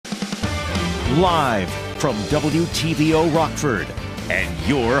Live from WTVO Rockford and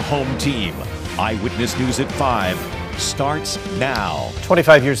your home team. Eyewitness News at 5 starts now.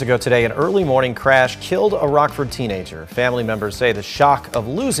 25 years ago today, an early morning crash killed a Rockford teenager. Family members say the shock of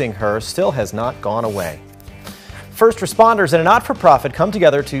losing her still has not gone away. First responders and a not-for-profit come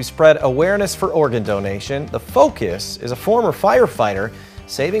together to spread awareness for organ donation. The focus is a former firefighter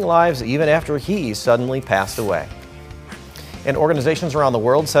saving lives even after he suddenly passed away. And organizations around the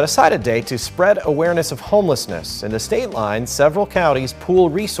world set aside a day to spread awareness of homelessness. In the state line, several counties pool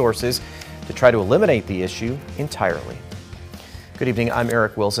resources to try to eliminate the issue entirely. Good evening, I'm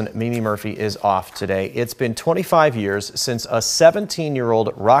Eric Wilson. Mimi Murphy is off today. It's been 25 years since a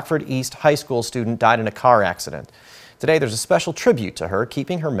 17-year-old Rockford East High School student died in a car accident. Today, there's a special tribute to her,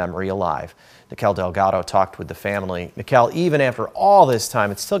 keeping her memory alive. Nikel Delgado talked with the family. Nikel, even after all this time,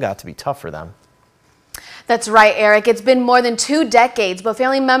 it's still got to be tough for them. That's right, Eric. It's been more than 2 decades, but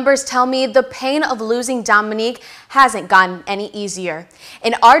family members tell me the pain of losing Dominique hasn't gotten any easier.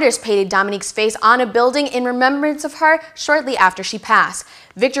 An artist painted Dominique's face on a building in remembrance of her shortly after she passed.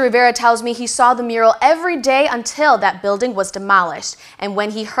 Victor Rivera tells me he saw the mural every day until that building was demolished. And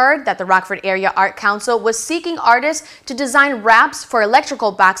when he heard that the Rockford Area Art Council was seeking artists to design wraps for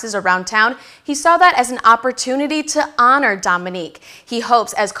electrical boxes around town, he saw that as an opportunity to honor Dominique. He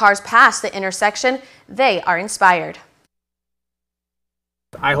hopes as cars pass the intersection, they are inspired.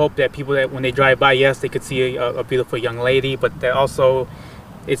 I hope that people, that when they drive by, yes, they could see a beautiful young lady, but that also,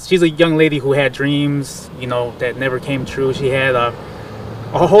 she's a young lady who had dreams, you know, that never came true. She had a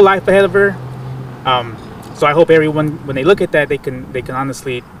whole life ahead of her. So I hope everyone, when they look at that, they can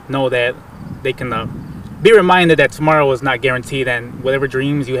honestly know that they can be reminded that tomorrow is not guaranteed, and whatever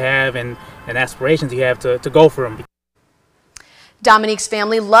dreams you have and aspirations you have to go for them. Dominique's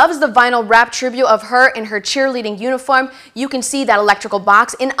family loves the vinyl wrap tribute of her in her cheerleading uniform. You can see that electrical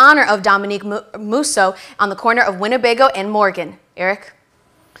box in honor of Dominique Musso on the corner of Winnebago and Morgan. Eric?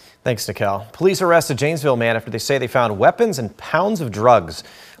 Thanks, Nikel. Police arrest a Janesville man after they say they found weapons and pounds of drugs.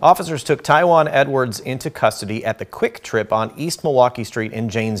 Officers took Taiwan Edwards into custody at the Quick Trip on East Milwaukee Street in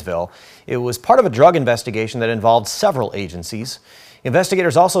Janesville. It was part of a drug investigation that involved several agencies.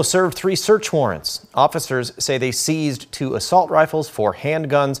 Investigators also served 3 search warrants. Officers say they seized 2 assault rifles, 4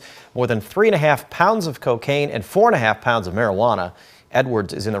 handguns, more than 3.5 pounds of cocaine, and 4.5 pounds of marijuana.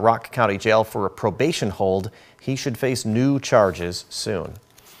 Edwards is in the Rock County Jail for a probation hold. He should face new charges soon.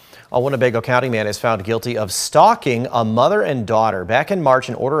 A Winnebago County man is found guilty of stalking a mother and daughter. Back in March,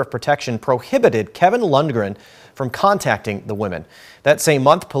 an order of protection prohibited Kevin Lundgren from contacting the women. That same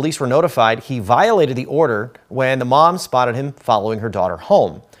month, police were notified he violated the order when the mom spotted him following her daughter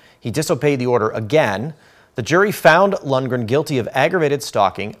home. He disobeyed the order again. The jury found Lundgren guilty of aggravated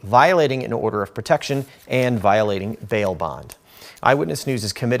stalking, violating an order of protection, and violating bail bond. Eyewitness News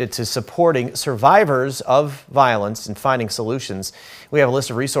is committed to supporting survivors of violence and finding solutions. We have a list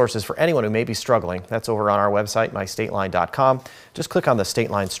of resources for anyone who may be struggling. That's over on our website, mystateline.com. Just click on the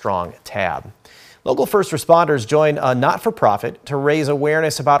State Line Strong tab. Local first responders joined a not-for-profit to raise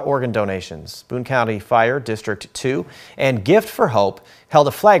awareness about organ donations. Boone County Fire District 2 and Gift for Hope held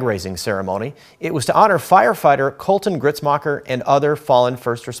a flag-raising ceremony. It was to honor firefighter Colton Gritzmacher and other fallen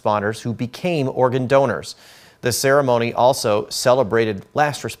first responders who became organ donors. The ceremony also celebrated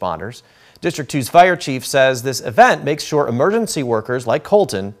last responders. District 2's fire chief says this event makes sure emergency workers like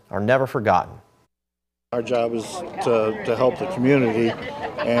Colton are never forgotten. Our job is to help the community,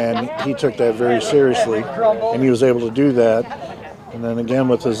 and he took that very seriously, and he was able to do that. And then again,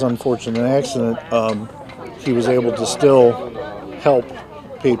 with his unfortunate accident, he was able to still help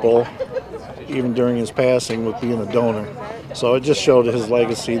people even during his passing with being a donor. So it just showed his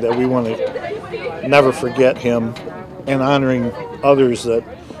legacy that we want to never forget him, and honoring others that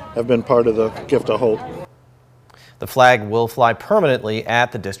have been part of the Gift of Hope. The flag will fly permanently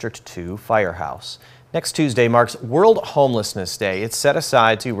at the District 2 firehouse. Next Tuesday marks World Homelessness Day. It's set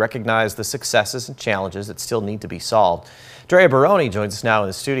aside to recognize the successes and challenges that still need to be solved. Drea Baroni joins us now in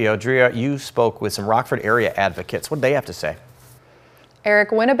the studio. Drea, you spoke with some Rockford area advocates. What did they have to say?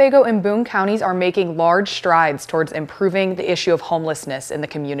 Eric, Winnebago and Boone counties are making large strides towards improving the issue of homelessness in the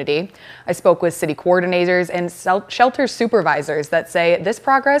community. I spoke with city coordinators and shelter supervisors that say this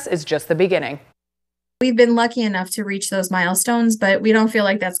progress is just the beginning. We've been lucky enough to reach those milestones, but we don't feel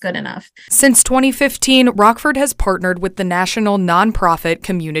like that's good enough. Since 2015, Rockford has partnered with the national nonprofit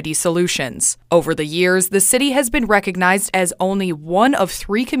Community Solutions. Over the years, the city has been recognized as only one of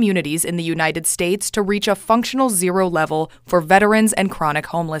 3 communities in the United States to reach a functional 0 level for veterans and chronic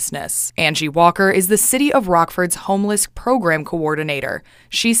homelessness. Angie Walker is the City of Rockford's Homeless Program Coordinator.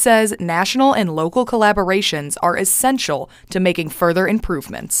 She says national and local collaborations are essential to making further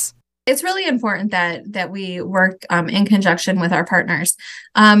improvements. It's really important that we work in conjunction with our partners.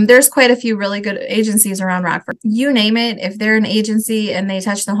 There's quite a few really good agencies around Rockford. You name it, if they're an agency and they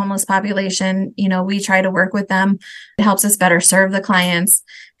touch the homeless population, we try to work with them. It helps us better serve the clients,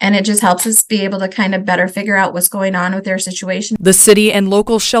 and it just helps us be able to kind of better figure out what's going on with their situation. The city and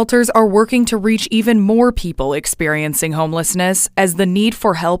local shelters are working to reach even more people experiencing homelessness, as the need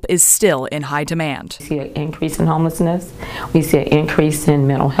for help is still in high demand. We see an increase in homelessness. We see an increase in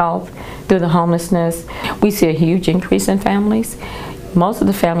mental health through the homelessness. We see a huge increase in families. Most of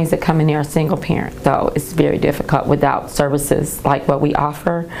the families that come in here are single parent, so it's very difficult without services like what we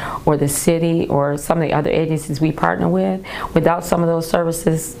offer, or the city, or some of the other agencies we partner with. Without some of those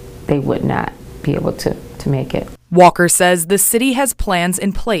services, they would not be able to make it. Walker says the city has plans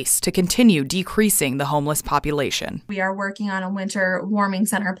in place to continue decreasing the homeless population. We are working on a winter warming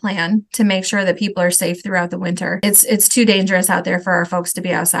center plan to make sure that people are safe throughout the winter. It's too dangerous out there for our folks to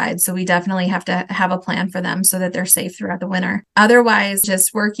be outside, so we definitely have to have a plan for them so that they're safe throughout the winter. Otherwise,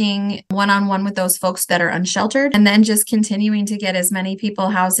 just working one-on-one with those folks that are unsheltered, and then just continuing to get as many people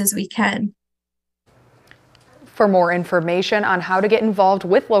housed as we can. For more information on how to get involved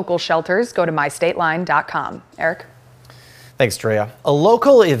with local shelters, go to mystateline.com. Eric? Thanks, Drea. A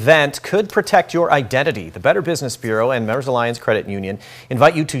local event could protect your identity. The Better Business Bureau and Members Alliance Credit Union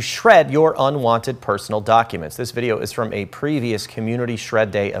invite you to shred your unwanted personal documents. This video is from a previous Community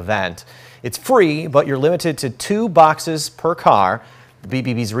Shred Day event. It's free, but you're limited to 2 boxes per car. The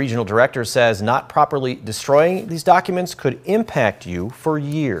BBB's regional director says not properly destroying these documents could impact you for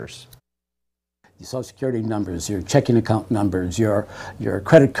years. Your social security numbers, your checking account numbers, your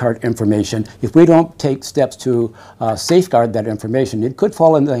credit card information. If we don't take steps to safeguard that information, it could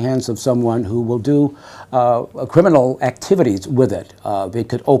fall into the hands of someone who will do criminal activities with it. They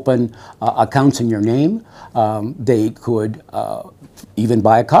could open accounts in your name. They could even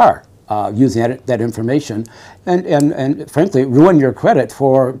buy a car using that information, and frankly ruin your credit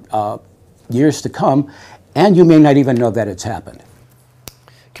for years to come, and you may not even know that it's happened.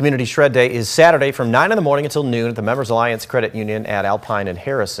 Community Shred Day is Saturday from 9 in the morning until noon at the Members Alliance Credit Union at Alpine and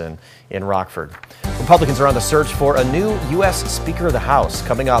Harrison in Rockford. Republicans are on the search for a new U.S. Speaker of the House.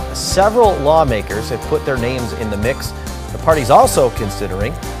 Coming up, several lawmakers have put their names in the mix. The party's also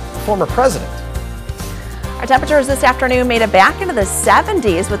considering the former president. Our temperatures this afternoon made it back into the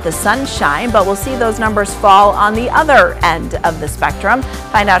 70s with the sunshine, but we'll see those numbers fall on the other end of the spectrum.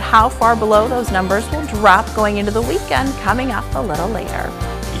 Find out how far below those numbers will drop going into the weekend coming up a little later.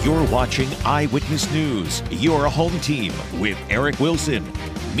 You're watching Eyewitness News, your home team with Eric Wilson,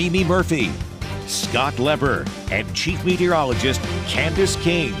 Mimi Murphy, Scott Leber, and Chief Meteorologist Candace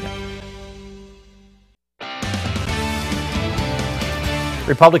King.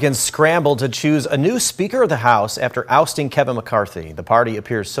 Republicans scrambled to choose a new Speaker of the House after ousting Kevin McCarthy. The party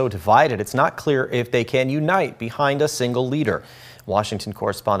appears so divided, it's not clear if they can unite behind a single leader. Washington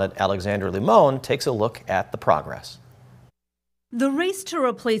correspondent Alexandra Limon takes a look at the progress. The race to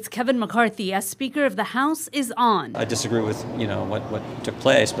replace Kevin McCarthy as Speaker of the House is on. I disagree with, what took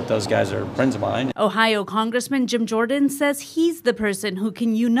place, but those guys are friends of mine. Ohio Congressman Jim Jordan says he's the person who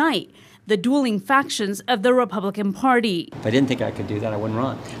can unite the dueling factions of the Republican Party. If I didn't think I could do that, I wouldn't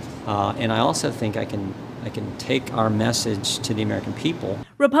run. And I also think I can take our message to the American people.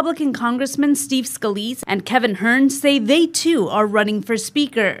 Republican Congressman Steve Scalise and Kevin Hern say they too are running for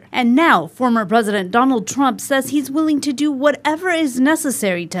Speaker. And now former President Donald Trump says he's willing to do whatever is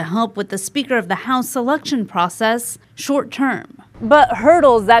necessary to help with the Speaker of the House selection process short term. But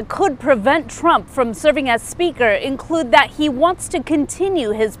hurdles that could prevent Trump from serving as Speaker include that he wants to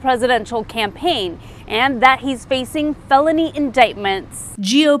continue his presidential campaign and that he's facing felony indictments.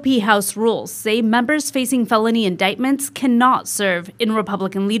 GOP House rules say members facing felony indictments cannot serve in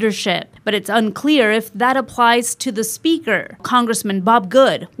Republican leadership, but it's unclear if that applies to the Speaker. Congressman Bob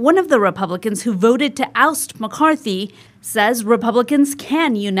Good, one of the Republicans who voted to oust McCarthy, says Republicans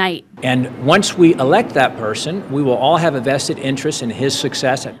can unite. And once we elect that person, we will all have a vested interest in his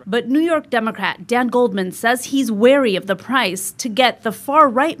success. But New York Democrat Dan Goldman says he's wary of the price to get the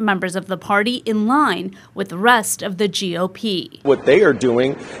far-right members of the party in line with the rest of the GOP. What they are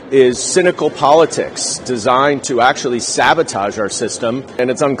doing is cynical politics designed to actually sabotage our system,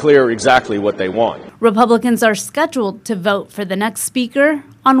 and it's unclear exactly what they want. Republicans are scheduled to vote for the next Speaker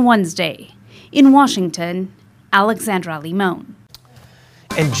on Wednesday. In Washington, Alexandra Limon.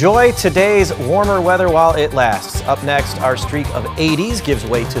 Enjoy today's warmer weather while it lasts. Up next, our streak of 80s gives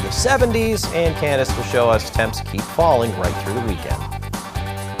way to the 70s, and Candace will show us temps keep falling right through the weekend.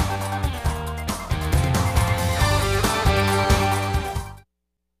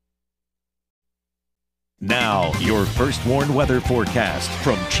 Now, your your First Warn weather forecast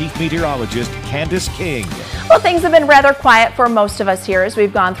from Chief Meteorologist Candace King. Well, things have been rather quiet for most of us here as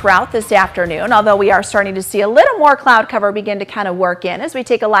we've gone throughout this afternoon, although we are starting to see a little more cloud cover begin to kind of work in as we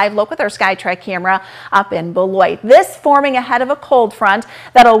take a live look with our SkyTrack camera up in Beloit. This forming ahead of a cold front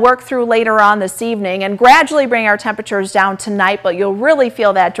that'll work through later on this evening and gradually bring our temperatures down tonight, but you'll really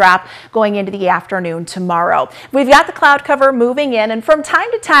feel that drop going into the afternoon tomorrow. We've got the cloud cover moving in, and from time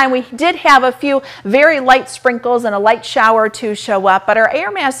to time we did have a few very light sprinkles and a light shower to show up, but our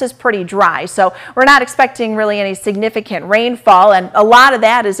air mass is pretty dry, so we're not expecting really any significant rainfall, and a lot of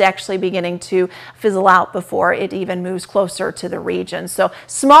that is actually beginning to fizzle out before it even moves closer to the region. So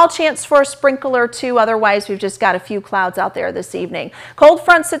small chance for a sprinkle or two. Otherwise, we've just got a few clouds out there this evening. Cold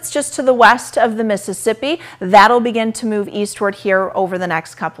front sits just to the west of the Mississippi. That'll begin to move eastward here over the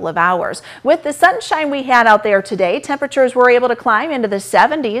next couple of hours. With the sunshine we had out there today, temperatures were able to climb into the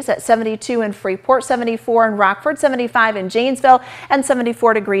 70s at 72 in Freeport, 74 in Rockford, 75 in Janesville, and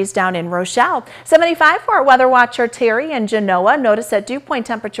 74 degrees down in Rochelle. 75 for our weather watcher Terry in Genoa. Notice that dew point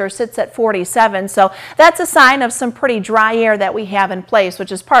temperature sits at 47, so that's a sign of some pretty dry air that we have in place,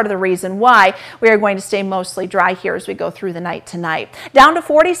 which is part of the reason why we are going to stay mostly dry here as we go through the night tonight. Down to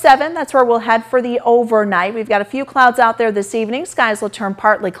 47, that's where we'll head for the overnight. We've got a few clouds out there this evening. Skies will turn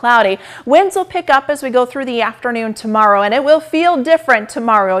partly cloudy. Winds will pick up as we go through the afternoon tomorrow, and it will feel different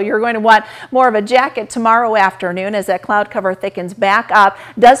tomorrow. You're going to want more of a jacket tomorrow afternoon as that cloud cover thickens back up.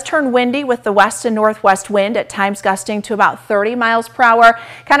 Does turn windy with the west and northwest wind, at times gusting to about 30 miles per hour.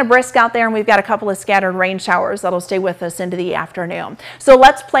 Kind of brisk out there, and we've got a couple of scattered rain showers that'll stay with us into the afternoon. So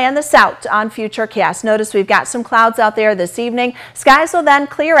let's plan this out on Futurecast. Notice we've got some clouds out there this evening. Skies will then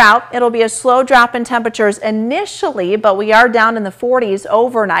clear out. It'll be a slow drop in temperatures initially, but we are down in the 40s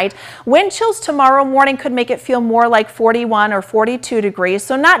overnight. Wind chills tomorrow morning could make it feel more like 41 or 42 degrees,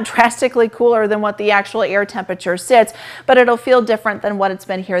 so not drastically cooler than what the actual air temperature sits, but it'll feel different than what it's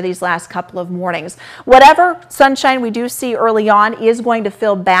been here these last couple of mornings. Whatever sunshine we do see early on is going to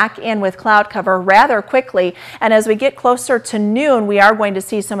fill back in with cloud cover rather quickly, and as we get closer to noon, we are going to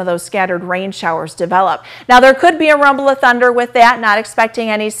see some of those scattered rain showers develop. Now, there could be a rumble of thunder with that, not expecting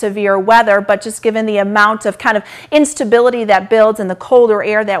any severe weather, but just given the amount of kind of instability that builds in the colder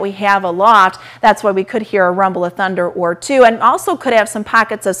air that we have aloft, that's why we could hear a rumble of thunder or two, and also could have some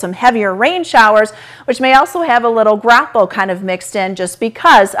pockets of some heavier rain showers, which may also have a little grapple kind of mixed in just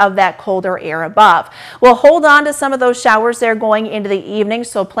because of that colder air above. We'll hold on to some of those showers there going into the evening,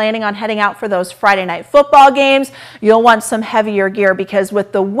 so planning on heading out for those Friday night football games, you'll want some heavier gear because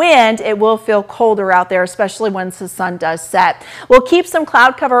with the wind, it will feel colder out there, especially once the sun does set. We'll keep some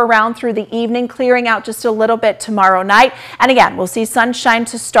cloud cover around through the evening, clearing out just a little bit tomorrow night. And again, we'll see sunshine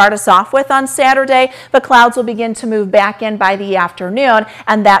to start us off with on Saturday, but clouds will begin to move back in by the afternoon,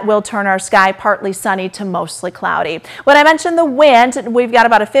 and that will turn our sky partly sunny to mostly cloudy. When I mentioned the wind, we've got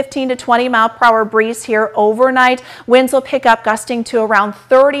about a 15 to 20 mile per hour breeze here overnight. Winds will pick up, gusting to around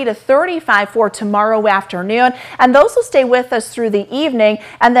 30 to 35 for tomorrow afternoon, and those will stay with us through the evening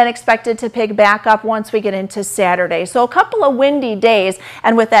and then expected to pick back up once we get into Saturday. So a couple of windy days,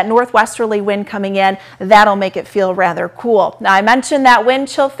 and with that northwesterly wind coming in, that'll make it feel rather cool. Now, I mentioned that wind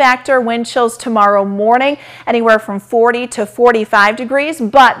chill factor. Wind chills tomorrow morning anywhere from 40 to 45 degrees,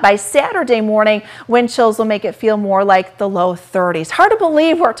 but by Saturday morning, wind chills will make it feel more like the low 30s. Hard to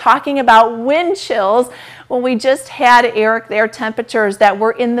believe we're talking about wind chills when we just had, Eric, their temperatures that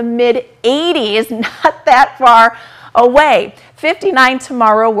were in the mid 80s, not that far away. 59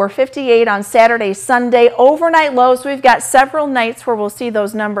 tomorrow, we're 58 on Saturday, Sunday. Overnight lows, we've got several nights where we'll see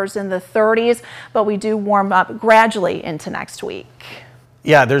those numbers in the 30s, but we do warm up gradually into next week.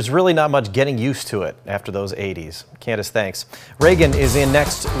 Yeah, there's really not much getting used to it after those 80s. Candace, thanks. Reagan is in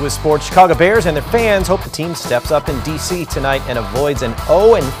next with sports. Chicago Bears and their fans hope the team steps up in D.C. tonight and avoids an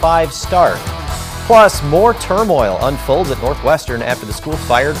 0-5 start. Plus, more turmoil unfolds at Northwestern after the school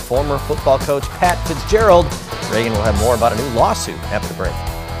fired former football coach Pat Fitzgerald. Reagan will have more about a new lawsuit after the break.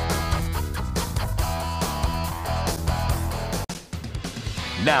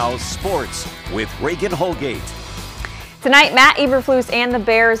 Now sports with Reagan Holgate. Tonight, Matt Eberflus and the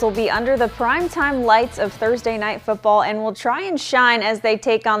Bears will be under the primetime lights of Thursday Night Football and will try and shine as they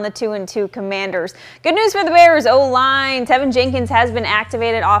take on the 2-2 Commanders. Good news for the Bears O-line. Tevin Jenkins has been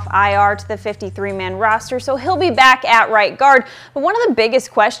activated off IR to the 53-man roster, so he'll be back at right guard. But one of the biggest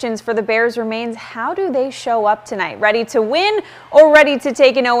questions for the Bears remains, how do they show up tonight? Ready to win or ready to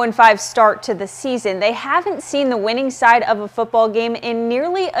take an 0-5 start to the season? They haven't seen the winning side of a football game in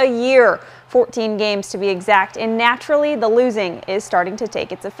nearly a year. 14 games to be exact, and naturally the losing is starting to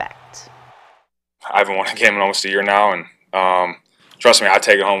take its effect. I haven't won a game in almost a year now, and trust me, I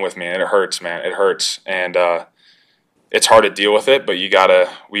take it home with me, and it hurts, man. It hurts, and it's hard to deal with it, but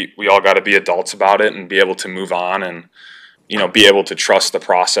we all gotta be adults about it and be able to move on and, you know, be able to trust the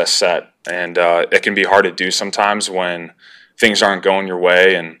process set. And it can be hard to do sometimes when things aren't going your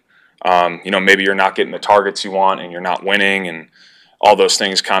way, and you know, maybe you're not getting the targets you want and you're not winning, and all those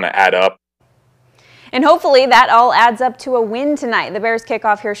things kind of add up. And hopefully that all adds up to a win tonight. The Bears kick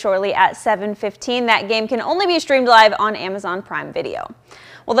off here shortly at 7:15. That game can only be streamed live on Amazon Prime Video.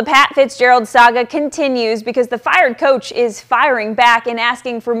 Well, the Pat Fitzgerald saga continues because the fired coach is firing back and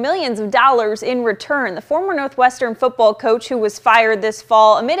asking for millions of dollars in return. The former Northwestern football coach, who was fired this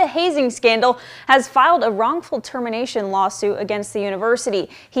fall amid a hazing scandal, has filed a wrongful termination lawsuit against the university.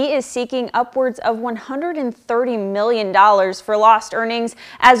 He is seeking upwards of $130 million for lost earnings,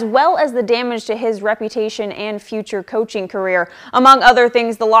 as well as the damage to his reputation and future coaching career. Among other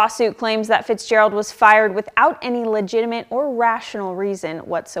things, the lawsuit claims that Fitzgerald was fired without any legitimate or rational reason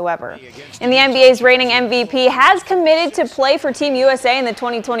whatsoever. And the NBA's reigning MVP has committed to play for Team USA in the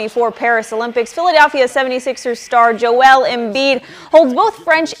 2024 Paris Olympics. Philadelphia 76ers star Joel Embiid holds both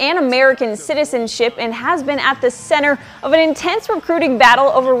French and American citizenship and has been at the center of an intense recruiting battle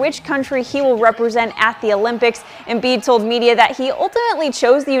over which country he will represent at the Olympics. Embiid told media that he ultimately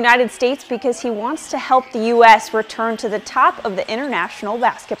chose the United States because he wants to help the U.S. return to the top of the international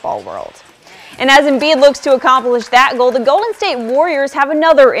basketball world. And as Embiid looks to accomplish that goal, the Golden State Warriors have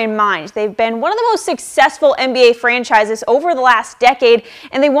another in mind. They've been one of the most successful NBA franchises over the last decade,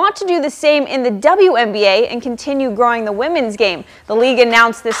 and they want to do the same in the WNBA and continue growing the women's game. The league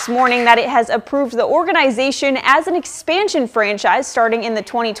announced this morning that it has approved the organization as an expansion franchise starting in the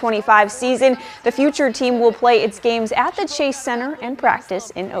 2025 season. The future team will play its games at the Chase Center and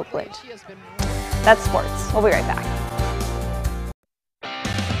practice in Oakland. That's sports. We'll be right back.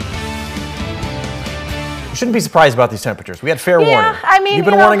 Shouldn't be surprised about these temperatures. We had fair warning. I mean, you've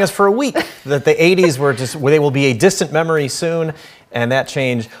been warning us for a week that the 80s were they will be a distant memory soon, and that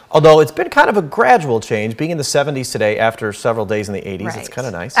change, although it's been kind of a gradual change, being in the 70s today after several days in the 80s, Right. It's kind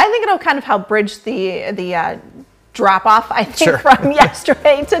of nice. I think it'll kind of help bridge the drop off, I think, from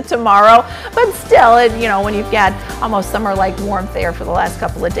yesterday to tomorrow. But still, you know, when you've got almost summer-like warmth there for the last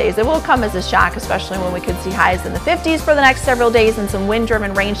couple of days, it will come as a shock, especially when we could see highs in the 50s for the next several days and some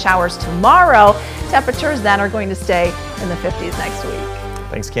wind-driven rain showers tomorrow. Temperatures then are going to stay in the 50s next week.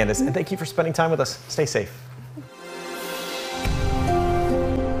 Thanks, Candace, and thank you for spending time with us. Stay safe.